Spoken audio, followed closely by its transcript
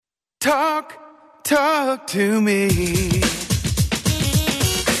Talk to me.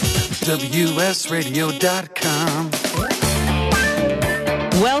 WSRadio.com.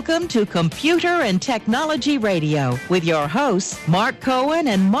 Welcome to Computer and Technology Radio with your hosts, Mark Cohen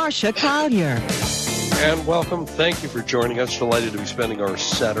and Marcia Collier. And welcome. Thank you for joining us. Delighted to be spending our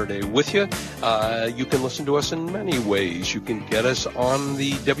Saturday with you. You can listen to us in many ways. You can get us on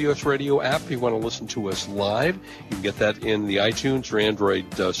the WS Radio app if you want to listen to us live. You can get that in the iTunes or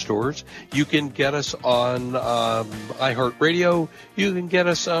Android stores. You can get us on iHeartRadio. You can get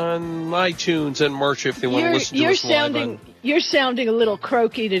us on iTunes and Marcia if they want to listen to us live. You're sounding a little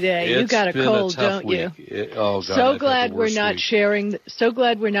croaky today. You got a cold, don't you? Oh God! So glad we're not sharing. So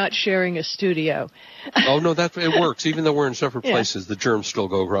glad we're not sharing a studio. Oh no, it works. Even though we're in separate places, the germs still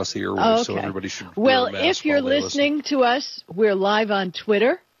go across the airwaves. So everybody should. Well, if you're listening to us, we're live on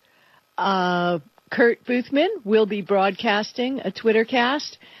Twitter. Kurt Boothman will be broadcasting a Twitter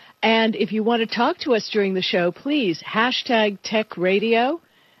cast, and if you want to talk to us during the show, please #TechRadio,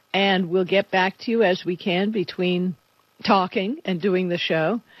 and we'll get back to you as we can between talking and doing the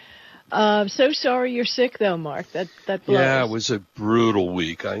show. So sorry you're sick, though, Mark. That blows. Yeah, it was a brutal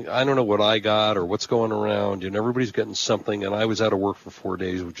week. I don't know what I got or what's going around, and everybody's getting something, and I was out of work for 4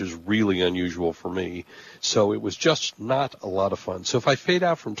 days, which is really unusual for me. So it was just not a lot of fun. So if I fade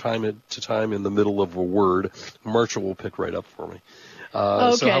out from time to time in the middle of a word, Marcia will pick right up for me.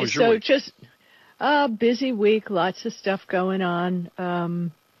 Okay, so how was your week? Just busy week, lots of stuff going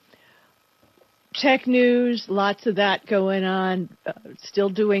on. Tech news, lots of that going on. Still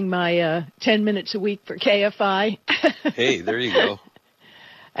doing my 10 minutes a week for KFI. Hey, there you go.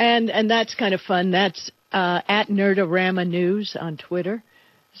 And that's kind of fun. That's at Nerdorama News on Twitter.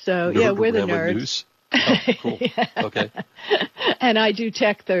 So, yeah, we're the nerds. News? Oh, cool. Yeah. Okay. And I do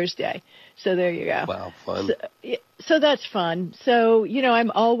Tech Thursday. So there you go. Wow, fun. So that's fun. So,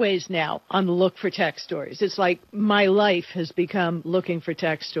 I'm always now on the look for tech stories. It's like my life has become looking for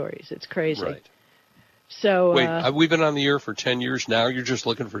tech stories. It's crazy. Right. So wait, we've been on the air for 10 years. Now you're just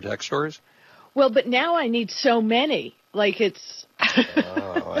looking for tech stories? Well, but now I need so many. Like it's.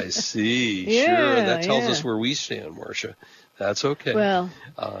 Oh, I see. Yeah, sure, that tells us where we stand, Marcia. That's okay. Well,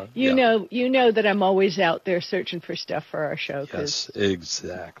 you know that I'm always out there searching for stuff for our show. Yes,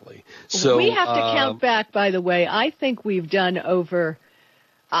 exactly. So we have to count back. By the way, I think we've done over.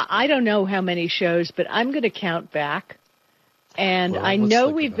 I don't know how many shows, but I'm going to count back. And I know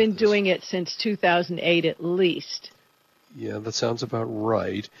we've been doing it since 2008 at least. Yeah, that sounds about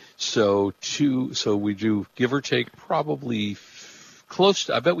right. So we do, give or take, probably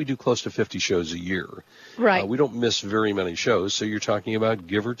I bet we do close to 50 shows a year. Right. We don't miss very many shows, so you're talking about,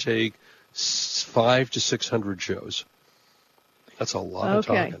 give or take, 500 to 600 shows. That's a lot of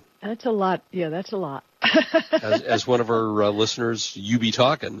talking. Okay, that's a lot. Yeah, that's a lot. as one of our listeners, you be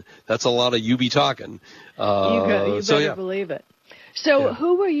talking. That's a lot of you be talking. You better believe it. So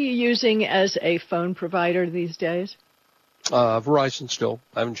who are you using as a phone provider these days? Verizon still.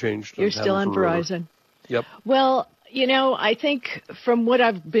 I haven't changed. You're still on Verizon? Yep. Well, I think from what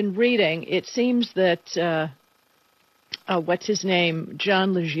I've been reading, it seems that, what's his name,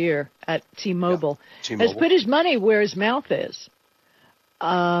 John Legere at T-Mobile, has put his money where his mouth is.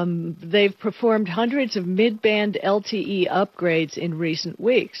 They've performed hundreds of mid-band LTE upgrades in recent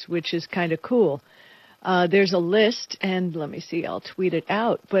weeks, which is kind of cool. There's a list, and let me see, I'll tweet it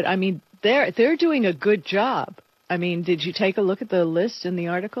out. But, they're doing a good job. Did you take a look at the list in the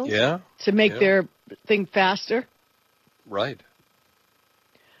article? Yeah. To make their thing faster? Right.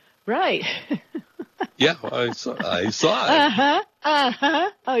 Right. Yeah, I saw it.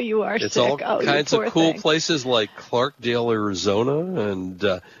 Oh, you are it's sick. It's all kinds of cool places like Clarkdale, Arizona, and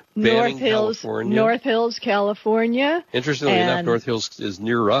Banning, California. North Hills, California. Interestingly enough, North Hills is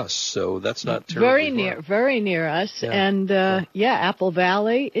near us, so that's not terribly far. Very near us. Yeah. And, Apple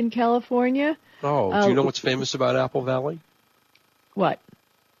Valley in California. Oh, do you know what's famous about Apple Valley? What?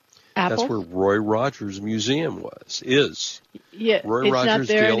 Apple? That's where Roy Rogers Museum is. Yeah, Roy it's Rogers not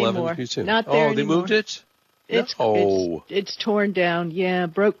there DL anymore. Evans Museum. Not there anymore. They moved it? It's torn down. Yeah,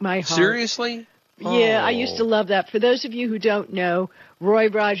 broke my heart. Seriously? Yeah, I used to love that. For those of you who don't know, Roy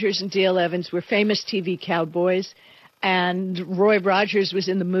Rogers and Dale Evans were famous TV cowboys, and Roy Rogers was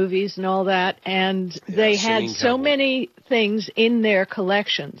in the movies and all that, and they had so many things in their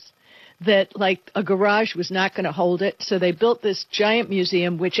collections that, like, a garage was not going to hold it, so they built this giant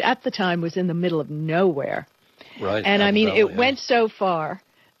museum, which at the time was in the middle of nowhere. Right. And, it went so far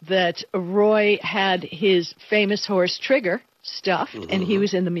that Roy had his famous horse, Trigger, stuffed, and he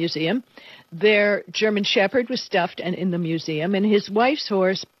was in the museum. Their German Shepherd was stuffed and in the museum, and his wife's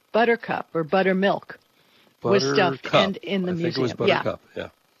horse, Buttercup, or Buttermilk, was stuffed and in the museum. I think it was Buttercup, yeah.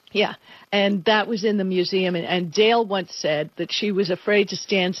 Yeah, and that was in the museum. And Dale once said that she was afraid to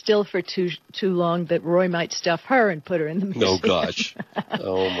stand still for too long, that Roy might stuff her and put her in the museum. Oh, gosh.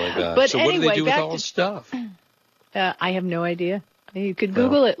 Oh, my gosh. But so anyway, what do they do with all the stuff? I have no idea. You could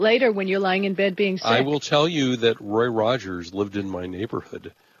Google it later when you're lying in bed being sick. I will tell you that Roy Rogers lived in my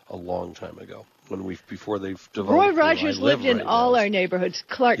neighborhood a long time ago. Before they've developed. Roy Rogers lived in all our neighborhoods.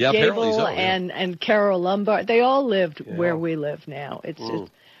 Clark Gable so, and Carol Lombard. They all lived where we live now.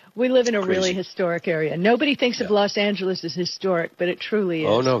 We live in a really historic area. Nobody thinks of Los Angeles as historic, but it truly is.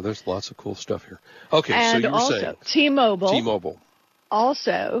 Oh, no, there's lots of cool stuff here. Okay, and so you were saying. And also, T-Mobile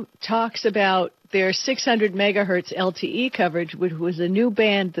also talks about their 600 megahertz LTE coverage, which was a new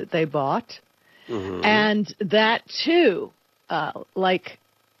band that they bought. Mm-hmm. And that, too,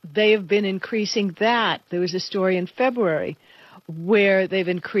 they have been increasing that. There was a story in February where they've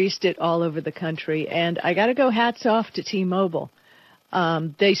increased it all over the country. And I got to go hats off to T-Mobile.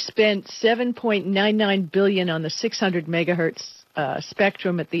 They spent $7.99 billion on the 600 megahertz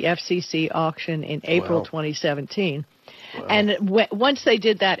spectrum at the FCC auction in April 2017. Wow. And once they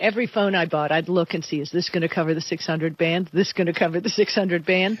did that, every phone I bought, I'd look and see, is this going to cover the 600 band? Is this going to cover the 600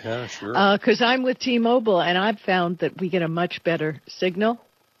 band? Yeah, sure. Because I'm with T-Mobile, and I've found that we get a much better signal.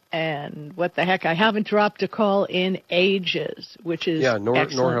 And what the heck, I haven't dropped a call in ages, which is nor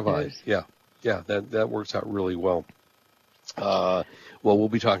have news. I. Yeah, that works out really well. Well, we'll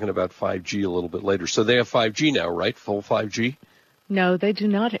be talking about 5G a little bit later. So they have 5G now, right? Full 5G? No, they do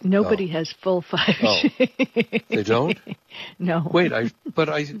not. Nobody has full 5G. Oh. They don't? No. Wait, I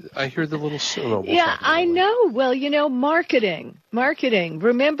hear the little... I know. Well, marketing.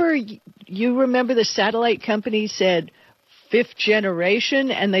 Remember the satellite company said 5th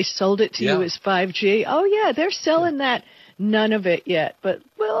generation, and they sold it to you as 5G? Oh, yeah, they're selling that. None of it yet. But,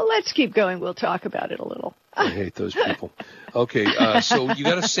 let's keep going. We'll talk about it a little. I hate those people. Okay, so you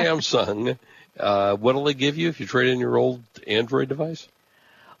got a Samsung. What'll they give you if you trade in your old Android device?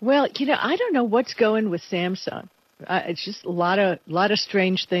 Well, I don't know what's going with Samsung. It's just a lot of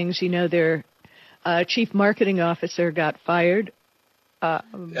strange things. Their chief marketing officer got fired. As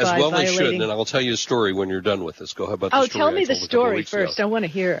well they should, and I'll tell you a story when you're done with this. Go ahead about the story. Tell me the story first. I want to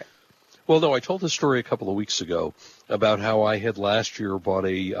hear it. Well, no, I told the story a couple of weeks ago about how I had last year bought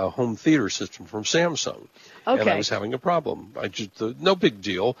a home theater system from Samsung. Okay. And I was having a problem. No big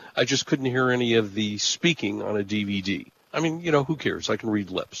deal. I just couldn't hear any of the speaking on a DVD. I mean, who cares? I can read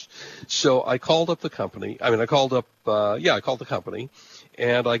lips. So I called up the company. I called the company,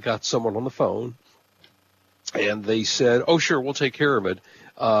 and I got someone on the phone, and they said, oh, sure, we'll take care of it.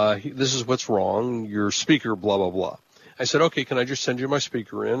 This is what's wrong. Your speaker, blah, blah, blah. I said, okay, can I just send you my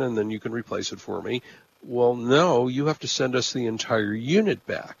speaker in, and then you can replace it for me? Well, no, you have to send us the entire unit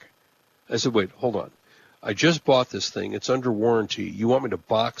back. I said, wait, hold on. I just bought this thing. It's under warranty. You want me to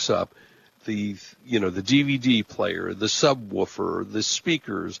box up the DVD player, the subwoofer, the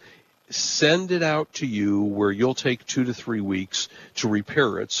speakers, send it out to you where you'll take 2 to 3 weeks to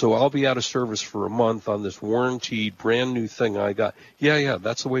repair it. So I'll be out of service for a month on this warranted brand new thing I got. Yeah,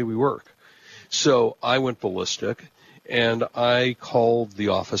 that's the way we work. So I went ballistic, and I called the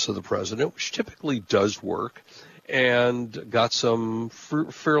office of the president, which typically does work, and got some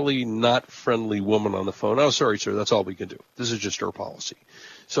fairly not friendly woman on the phone. Oh, sorry, sir, that's all we can do. This is just our policy.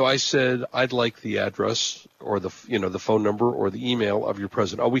 So I said, I'd like the address or the phone number or the email of your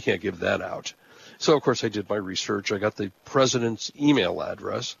president. Oh, we can't give that out. So, of course, I did my research. I got the president's email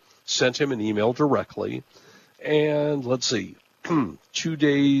address, sent him an email directly, and let's see, 2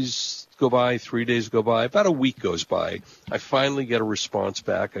 days go by, 3 days go by, about a week goes by. I finally get a response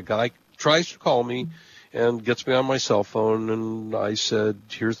back. A guy tries to call me and gets me on my cell phone, and I said,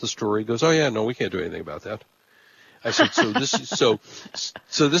 here's the story. He goes, oh, yeah, no, we can't do anything about that. I said, so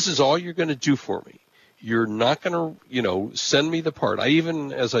this is all you're going to do for me. You're not going to, send me the part. I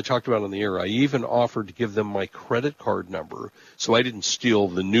even, as I talked about on the air, I even offered to give them my credit card number so I didn't steal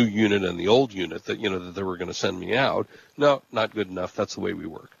the new unit and the old unit that, that they were going to send me out. No, not good enough. That's the way we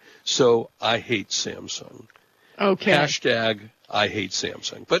work. So I hate Samsung. Okay. Hashtag I hate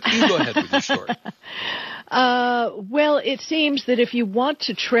Samsung. But you go ahead with your story. Well, it seems that if you want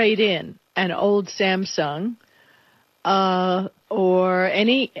to trade in an old Samsung, or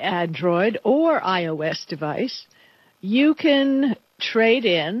any Android or iOS device, you can trade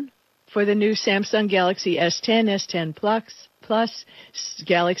in for the new Samsung Galaxy S10, S10 Plus,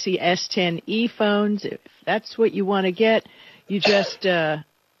 Galaxy S10e phones. If that's what you want to get, you just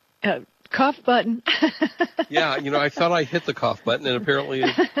Cough button. Yeah, I thought I hit the cough button, and apparently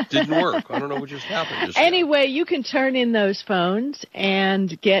it didn't work. I don't know what just happened. Anyway, you can turn in those phones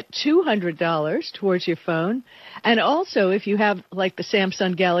and get $200 towards your phone. And also, if you have, like, the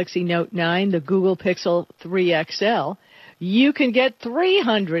Samsung Galaxy Note 9, the Google Pixel 3 XL, you can get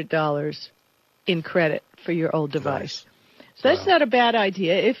 $300 in credit for your old device. Nice. So that's not a bad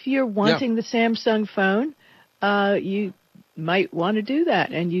idea. If you're wanting the Samsung phone, you might want to do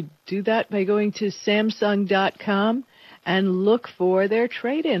that. And you do that by going to Samsung.com and look for their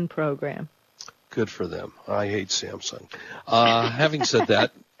trade-in program. Good for them. I hate Samsung. Having said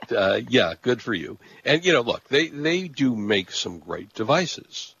that, good for you. And, look, they do make some great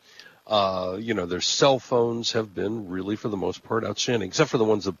devices. Their cell phones have been really, for the most part, outstanding, except for the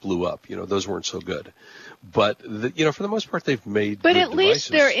ones that blew up. Those weren't so good. But, for the most part, they've made But good at least devices.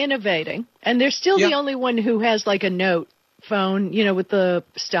 they're innovating. And they're still the only one who has, like, a Note phone, with the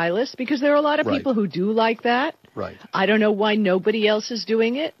stylus, because there are a lot of people who do like that. Right. I don't know why nobody else is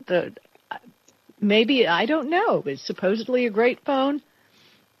doing it. Maybe, I don't know. It's supposedly a great phone.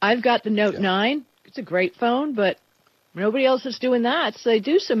 I've got the Note 9. It's a great phone, but nobody else is doing that, so they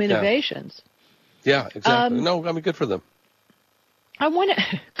do some innovations. Yeah, exactly. No, I mean, good for them. I want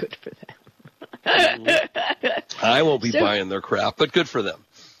to... Good for them. I won't be buying their crap, but good for them.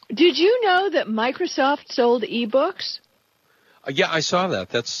 Did you know that Microsoft sold ebooks? Yeah, I saw that.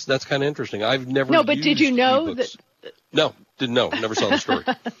 That's kind of interesting. I've never No, but used did you know ebooks. that... No, didn't know. Never saw the story.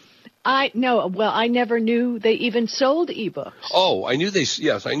 I never knew they even sold ebooks. Oh, I knew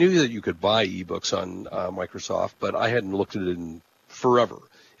I knew that you could buy ebooks on Microsoft, but I hadn't looked at it in forever.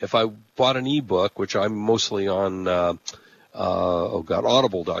 If I bought an ebook, which I'm mostly on,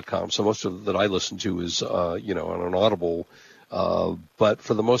 Audible.com, so most of that I listen to is, on an Audible. But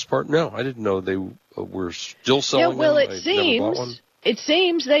for the most part, no, I didn't know they were still selling them. It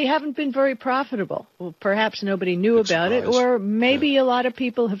seems they haven't been very profitable. Well, perhaps nobody knew about it, or maybe a lot of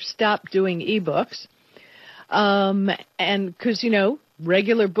people have stopped doing ebooks. And because,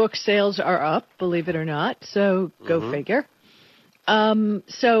 regular book sales are up, believe it or not, so go figure.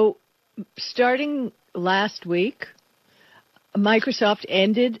 So starting last week, Microsoft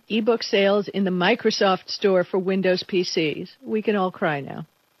ended ebook sales in the Microsoft Store for Windows PCs. We can all cry now.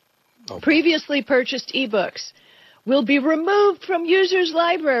 Okay. Previously purchased ebooks will be removed from users'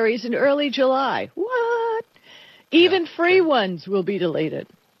 libraries in early July. What? Even free ones will be deleted.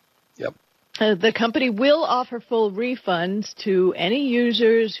 Yep. The company will offer full refunds to any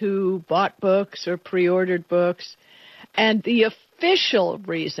users who bought books or pre-ordered books. And the official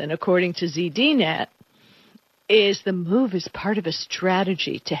reason, according to ZDNet, is the move is part of a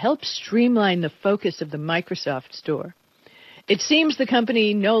strategy to help streamline the focus of the Microsoft Store. It seems the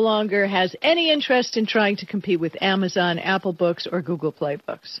company no longer has any interest in trying to compete with Amazon, Apple Books, or Google Play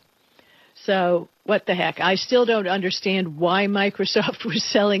Books. So, what the heck? I still don't understand why Microsoft was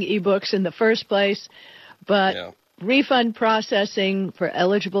selling ebooks in the first place, but refund processing for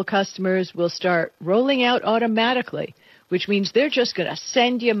eligible customers will start rolling out automatically, which means they're just going to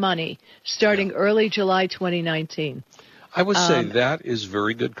send you money starting early July 2019. I would say that is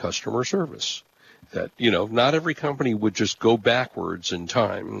very good customer service. That, not every company would just go backwards in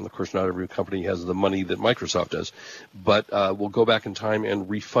time. Of course, not every company has the money that Microsoft does, but will go back in time and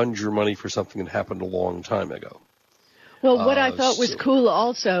refund your money for something that happened a long time ago. Well, what I thought was cool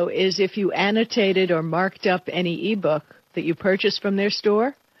also is if you annotated or marked up any ebook that you purchased from their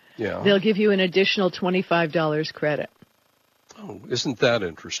store, they'll give you an additional $25 credit. Oh, isn't that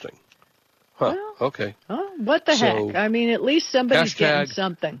interesting? Huh, well, okay. Oh, what the heck? I mean, at least somebody's getting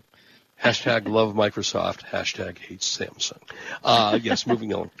something. Hashtag love Microsoft. Hashtag hate Samsung. Yes,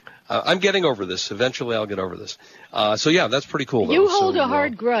 moving on. I'm getting over this. Eventually I'll get over this. That's pretty cool, though. You hold a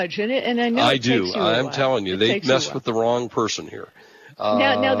hard grudge, and I know I it do. Takes you a while. I'm telling you, they messed with the wrong person here.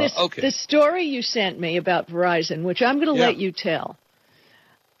 Now this story you sent me about Verizon, which I'm going to let you tell.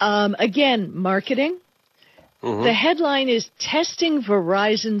 Again, marketing. Mm-hmm. The headline is Testing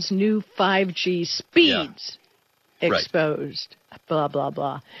Verizon's New 5G Speeds Exposed. Blah, blah,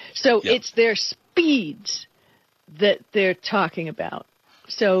 blah. So it's their speeds that they're talking about.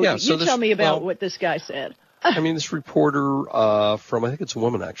 So you tell me about what this guy said. I mean, this reporter from, I think it's a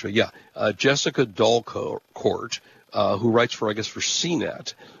woman actually, Jessica Dalcourt, who writes for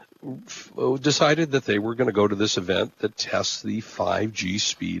CNET, decided that they were going to go to this event that tests the 5G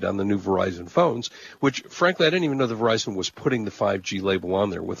speed on the new Verizon phones, which, frankly, I didn't even know that Verizon was putting the 5G label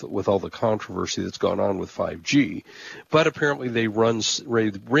on there with all the controversy that's gone on with 5G. But apparently they ran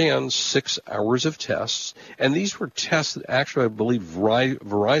 6 hours of tests, and these were tests that actually I believe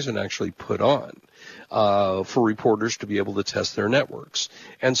Verizon actually put on. for reporters to be able to test their networks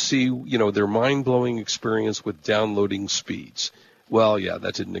and see, their mind-blowing experience with downloading speeds. Well, yeah,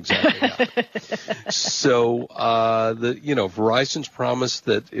 that didn't exactly happen. So, Verizon's promised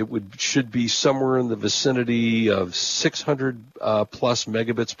that should be somewhere in the vicinity of 600 plus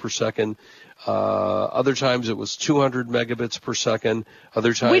megabits per second. Other times it was 200 megabits per second.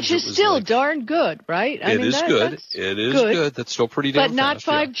 Other times which is still darn good, right? It is good. That's still pretty damn fast.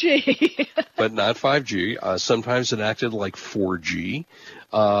 But not 5G. Yeah. But not 5G. Sometimes it acted like 4G.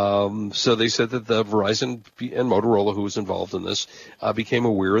 So they said that the Verizon and Motorola, who was involved in this, became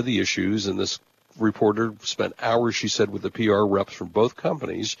aware of the issues, and this reporter spent hours, she said, with the PR reps from both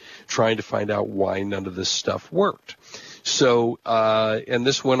companies trying to find out why none of this stuff worked. So, and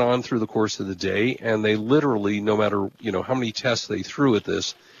this went on through the course of the day, and they literally, no matter, how many tests they threw at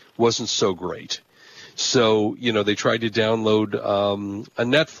this, wasn't so great. So, they tried to download a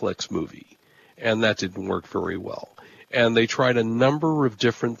Netflix movie, and that didn't work very well. And they tried a number of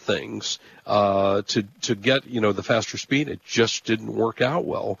different things to get, the faster speed. It just didn't work out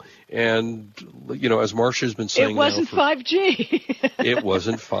well. And, as Marcia's been saying, it wasn't 5G. It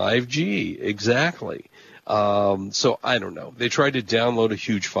wasn't 5G, exactly. So I don't know. They tried to download a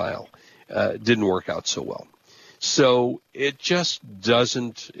huge file. It didn't work out so well. So it just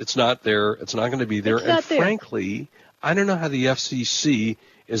doesn't. It's not there. It's not going to be there. And frankly, I don't know how the FCC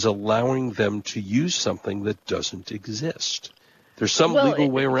is allowing them to use something that doesn't exist. There's some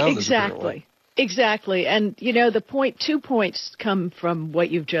legal way around this. Exactly. And, the 2 points come from what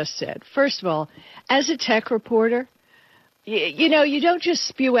you've just said. First of all, as a tech reporter, you don't just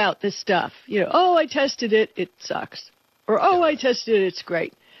spew out this stuff. I tested it, it sucks. Or, I tested it, it's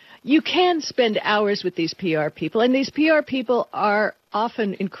great. You can spend hours with these PR people, and these PR people are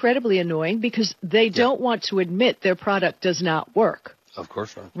often incredibly annoying because they don't want to admit their product does not work. Of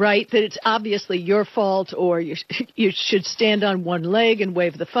course not. Right? That it's obviously your fault, or you should stand on one leg and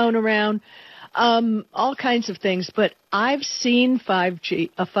wave the phone around. All kinds of things. But I've seen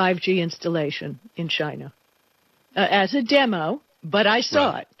a 5G installation in China as a demo, but I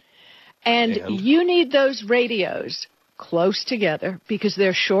saw it. And you need those radios close together because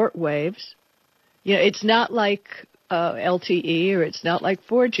they're short waves. It's not like LTE or it's not like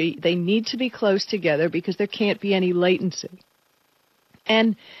 4G. They need to be close together because there can't be any latency.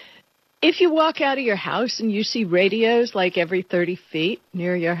 And if you walk out of your house and you see radios like every 30 feet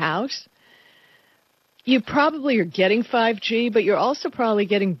near your house, you probably are getting 5G, but you're also probably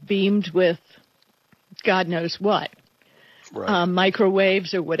getting beamed with God knows what,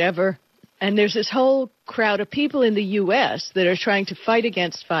 microwaves or whatever. And there's this whole crowd of people in the U.S. that are trying to fight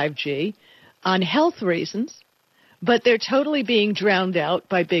against 5G on health reasons, but they're totally being drowned out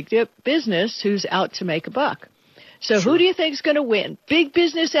by big business who's out to make a buck. So who do you think is going to win? Big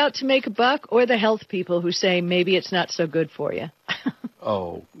business out to make a buck, or the health people who say maybe it's not so good for you?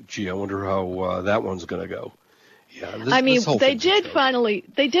 Oh, gee, I wonder how that one's going to go. Yeah, they did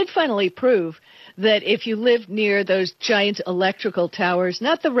finally prove that if you live near those giant electrical towers,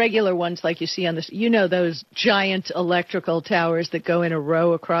 not the regular ones like you see on those giant electrical towers that go in a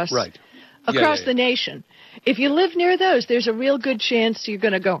row across the nation. If you live near those, there's a real good chance you're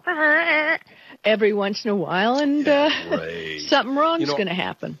going to go every once in a while, and something wrong is going to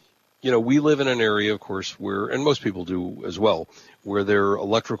happen. We live in an area, of course, and most people do as well, where their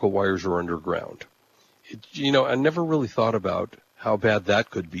electrical wires are underground. I never really thought about how bad that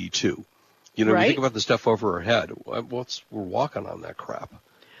could be, too. We think about the stuff over our head. We're walking on that crap.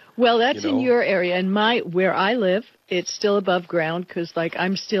 Well, that's in your area. And where I live, it's still above ground because,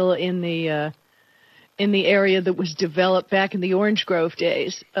 I'm still in the area that was developed back in the Orange Grove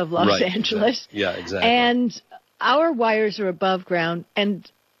days of Los Angeles. Exactly. Yeah, exactly. And our wires are above ground,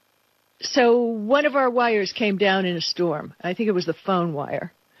 and so one of our wires came down in a storm. I think it was the phone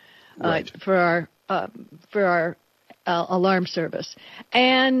wire for our alarm service.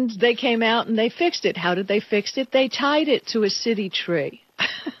 And they came out and they fixed it. How did they fix it? They tied it to a city tree.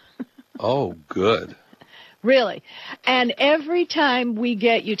 Oh, good. Really. And every time we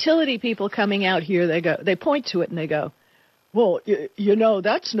get utility people coming out here, they point to it and they go, well,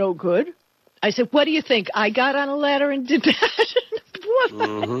 that's no good. I said, what do you think? I got on a ladder and did that?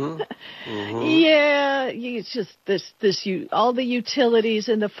 Yeah, it's just all the utilities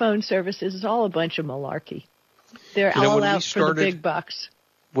and the phone services is all a bunch of malarkey. They're all out for the big bucks.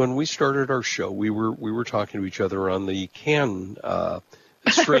 When we started our show, we were talking to each other on the CAN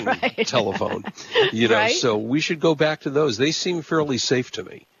string telephone, so we should go back to those. They seem fairly safe to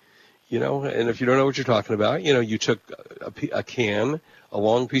me, and if you don't know what you're talking about, you took a can, a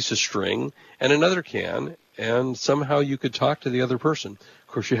long piece of string, and another can, and somehow you could talk to the other person.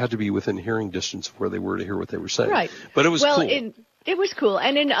 Of course, you had to be within hearing distance of where they were to hear what they were saying. Right. But it was cool. It was cool.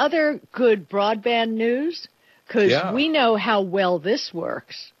 And in other good broadband news, because we know how well this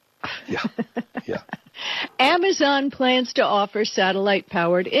works. Yeah. Amazon plans to offer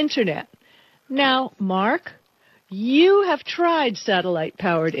satellite-powered internet. Now, Mark, you have tried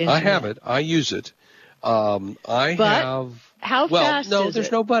satellite-powered internet. I have it. I use it. How fast is it?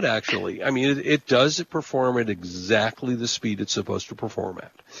 There's no but, actually. I mean, it does perform at exactly the speed it's supposed to perform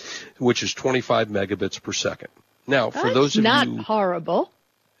at, which is 25 megabits per second. Now, for those of you... That's not horrible.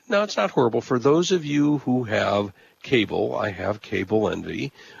 No, it's not horrible. For those of you who have cable, I have cable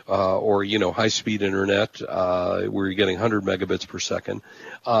envy, or, high-speed internet, where you're getting 100 megabits per second.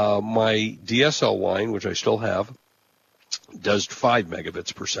 My DSL line, which I still have, does 5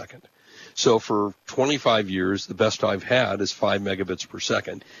 megabits per second. So for 25 years, the best I've had is 5 megabits per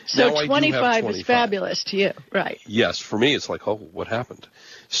second. So now 25 is fabulous to you, right? Yes, for me it's like, oh, what happened?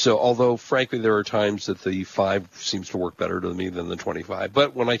 So although, frankly, there are times that the 5 seems to work better to me than the 25.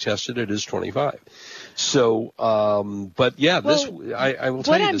 But when I tested it, is 25. So, I will tell you this.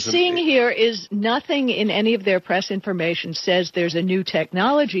 What I'm seeing here is nothing in any of their press information says there's a new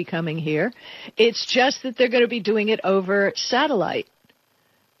technology coming here. It's just that they're going to be doing it over satellite.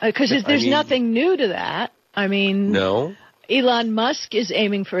 Because there's nothing new to that. I mean, no. Elon Musk is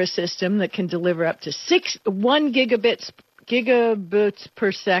aiming for a system that can deliver up to 1 gigabits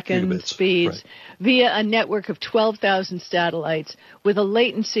per second speeds via a network of 12,000 satellites with a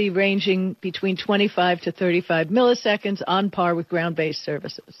latency ranging between 25 to 35 milliseconds, on par with ground-based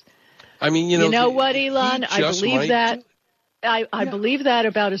services. I mean, you know what, Elon? I believe that. I believe that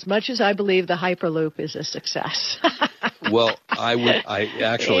about as much as I believe the Hyperloop is a success. Well, I would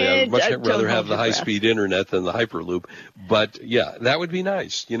much rather have the high-speed internet than the Hyperloop. But, yeah, that would be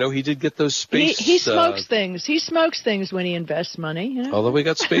nice. He did get those space... He smokes things. He smokes things when he invests money. Although we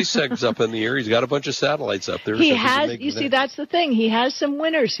got SpaceX up in the air, he's got a bunch of satellites up there. He has... You see, that's the thing. He has some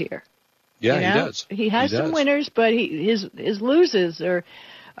winners here. Yeah, he does. He has some winners, but his loses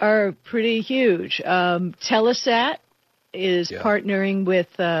are pretty huge. Telesat is partnering with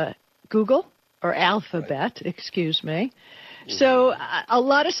Google, or Alphabet, excuse me. So a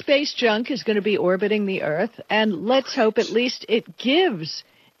lot of space junk is going to be orbiting the Earth, and let's hope at least it gives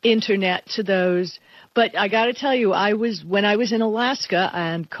internet to those. But I got to tell you, when I was in Alaska,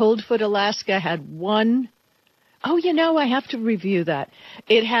 and Coldfoot, Alaska had one. Oh, I have to review that.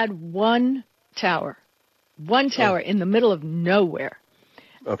 It had one tower in the middle of nowhere.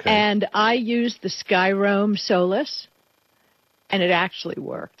 Okay. And I used the Skyroam Solus, and it actually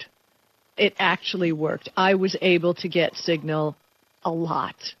worked. I was able to get signal a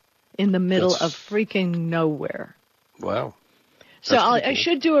lot in the middle of freaking nowhere. Wow. So I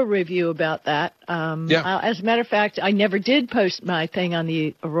should do a review about that. As a matter of fact, I never did post my thing on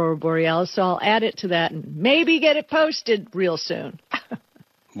the Aurora Borealis, so I'll add it to that and maybe get it posted real soon.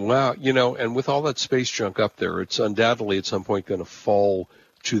 Wow. And with all that space junk up there, it's undoubtedly at some point going to fall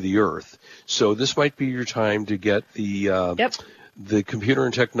to the Earth. So this might be your time to get the computer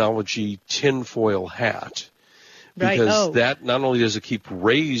and technology tinfoil hat, because that not only does it keep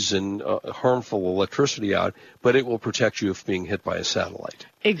rays and harmful electricity out, but it will protect you if being hit by a satellite.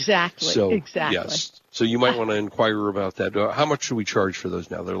 Exactly. Yes. So you might want to inquire about that. How much should we charge for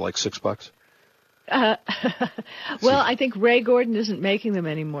those now? They're like $6. Well, I think Ray Gordon isn't making them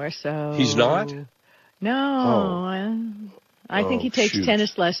anymore, so... He's not? No. I think he takes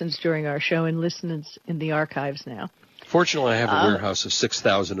tennis lessons during our show and listens in the archives now. Fortunately, I have a warehouse of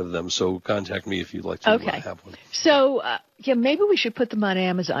 6,000 of them, so contact me if you'd like to have one. So, maybe we should put them on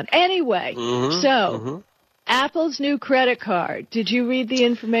Amazon. Anyway, Apple's new credit card. Did you read the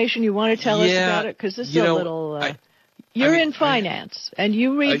information? You want to tell us about it? Because this is a little... You're in finance, and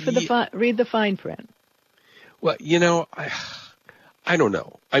you read read the fine print. Well, I don't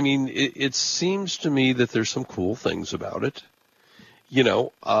know. I mean, it seems to me that there's some cool things about it,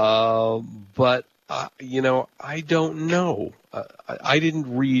 but, I don't know. I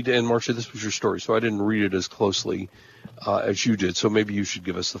didn't read, and Marcia, this was your story, so I didn't read it as closely as you did, so maybe you should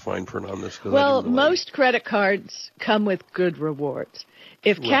give us the fine print on this. Well, most credit cards come with good rewards.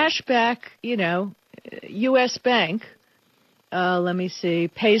 If cashback, U.S. Bank... let me see,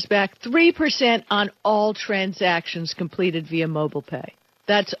 pays back 3% on all transactions completed via mobile pay.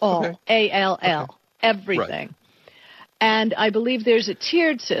 That's all. Okay. A-L-L. Everything. Right. And I believe there's a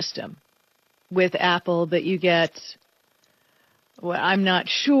tiered system with Apple that you get, I'm not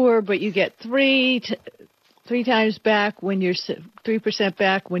sure, but you get three times back when you're 3%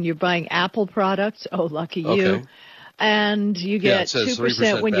 back when you're buying Apple products. Oh, lucky you. And you get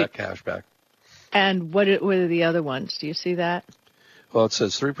 2% when you cash back. And what are the other ones? Do you see that? Well, it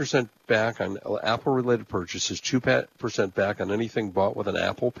says 3% back on Apple-related purchases, 2% back on anything bought with an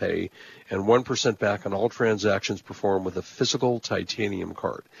Apple Pay, and 1% back on all transactions performed with a physical titanium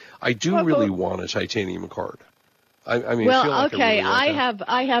card. I do really want a titanium card. I mean, well, I feel like okay.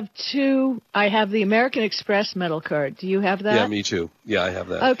 I have two. I have the American Express metal card. Do you have that? Yeah, me too. Yeah, I have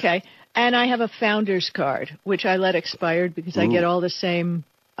that. Okay, and I have a Founders card, which I let expired because I get all the same.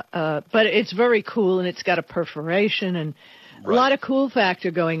 But it's very cool, and it's got a perforation and a lot of cool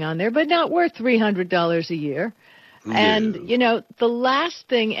factor going on there, but not worth $300 a year. Yeah. And, you know, the last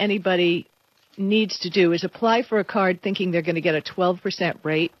thing anybody needs to do is apply for a card thinking they're going to get a 12%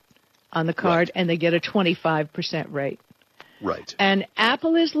 rate on the card, and they get a 25% rate. Right. And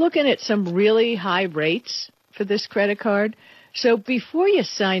Apple is looking at some really high rates for this credit card. So before you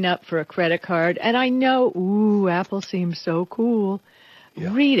sign up for a credit card, and I know, Apple seems so cool,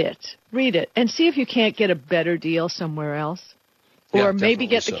 read it, and see if you can't get a better deal somewhere else. Or maybe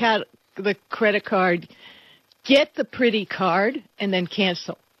get the credit card, get the pretty card, and then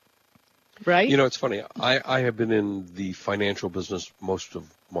cancel. Right? You know, it's funny. I have been in the financial business most of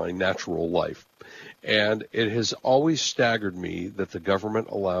my natural life, and it has always staggered me that the government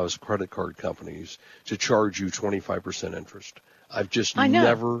allows credit card companies to charge you 25% interest. I've just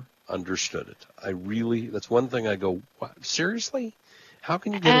never understood it. That's one thing I go, what, seriously? How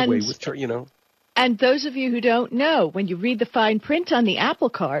can you get away with, And those of you who don't know, when you read the fine print on the Apple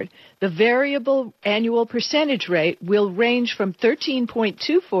Card, the variable annual percentage rate will range from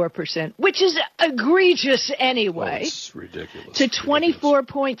 13.24%, which is egregious anyway, it's ridiculous, to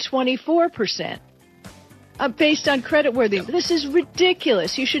 24.24%, based on creditworthiness. Yeah. This is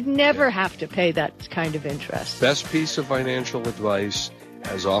ridiculous. You should never have to pay that kind of interest. Best piece of financial advice: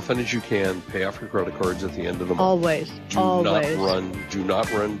 as often as you can, pay off your credit cards at the end of the month. Always. Do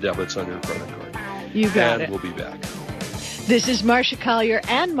not run debits on your credit card. You got it. And we'll be back. This is Marcia Collier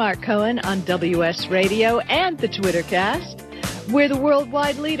and Mark Cohen on WS Radio and the Twittercast. We're the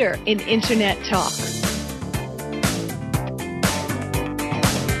worldwide leader in Internet talk.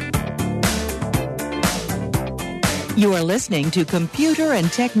 You are listening to Computer and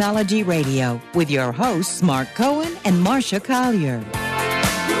Technology Radio with your hosts, Mark Cohen and Marcia Collier.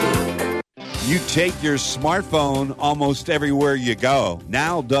 You take your smartphone almost everywhere you go.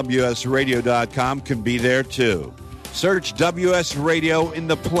 Now WSRadio.com can be there too. Search WS Radio in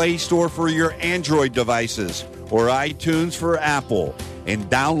the Play Store for your Android devices or iTunes for Apple and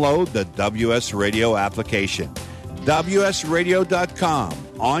download the WS Radio application. WSRadio.com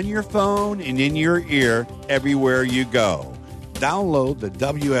on your phone and in your ear everywhere you go. Download the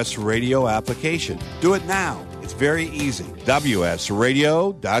WS Radio application. Do it now. It's very easy.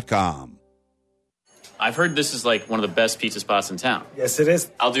 WSRadio.com. I've heard this is like one of the best pizza spots in town. Yes, it is.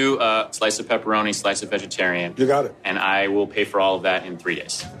 I'll do a slice of pepperoni, slice of vegetarian. You got it. And I will pay for all of that in 3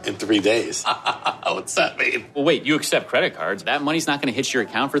 days. In 3 days? What's that mean? Well, wait, you accept credit cards. That money's not going to hit your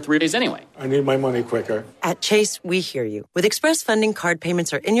account for 3 days anyway. I need my money quicker. At Chase, we hear you. With Express Funding, card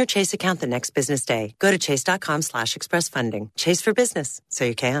payments are in your Chase account the next business day. Go to chase.com/expressfunding. Chase for business, so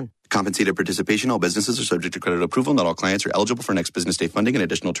you can. Compensated participation. All businesses are subject to credit approval. Not all clients are eligible for next business day funding, and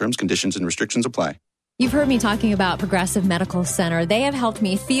additional terms, conditions, and restrictions apply. You've heard me talking about Progressive Medical Center. They have helped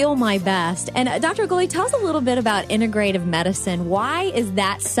me feel my best. And Dr. Gully, tell us a little bit about integrative medicine. Why is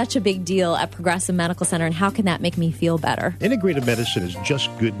that such a big deal at Progressive Medical Center, and how can that make me feel better? Integrative medicine is just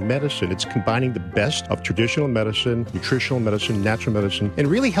good medicine. It's combining the best of traditional medicine, nutritional medicine, natural medicine, and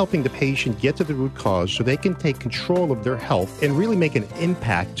really helping the patient get to the root cause so they can take control of their health and really make an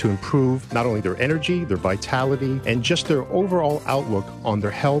impact to improve not only their energy, their vitality, and just their overall outlook on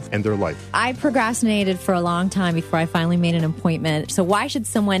their health and their life. I procrastinated for a long time before I finally made an appointment. So why should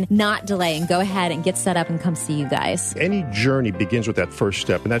someone not delay and go ahead and get set up and come see you guys? Any journey begins with that first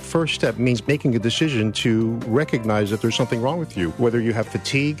step, and that first step means making a decision to recognize that there's something wrong with you. Whether you have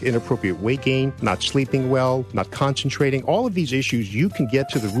fatigue, inappropriate weight gain, not sleeping well, not concentrating, all of these issues, you can get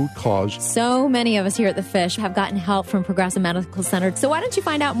to the root cause. So many of us here at The Fish have gotten help from Progressive Medical Center. So why don't you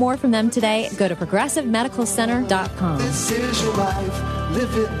find out more from them today? Go to progressivemedicalcenter.com. This is your life.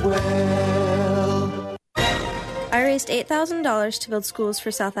 Live it well. I raised $8,000 to build schools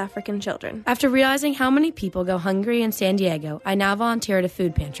for South African children. After realizing how many people go hungry in San Diego, I now volunteer at a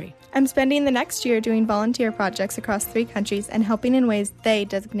food pantry. I'm spending the next year doing volunteer projects across 3 countries and helping in ways they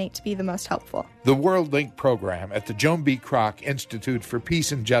designate to be the most helpful. The World Link program at the Joan B. Kroc Institute for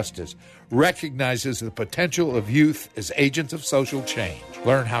Peace and Justice recognizes the potential of youth as agents of social change.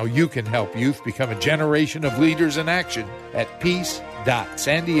 Learn how you can help youth become a generation of leaders in action at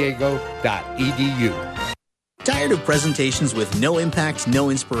peace.sandiego.edu. Tired of presentations with no impact, no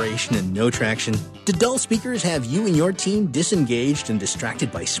inspiration, and no traction? Do dull speakers have you and your team disengaged and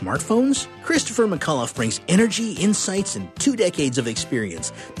distracted by smartphones? Christopher McAuliffe brings energy, insights, and 2 decades of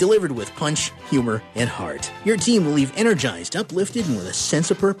experience, delivered with punch, humor, and heart. Your team will leave energized, uplifted, and with a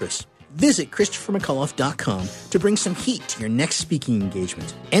sense of purpose. Visit ChristopherMcAuliffe.com to bring some heat to your next speaking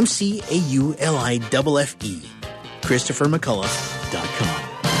engagement. McAuliffe. ChristopherMcAuliffe.com.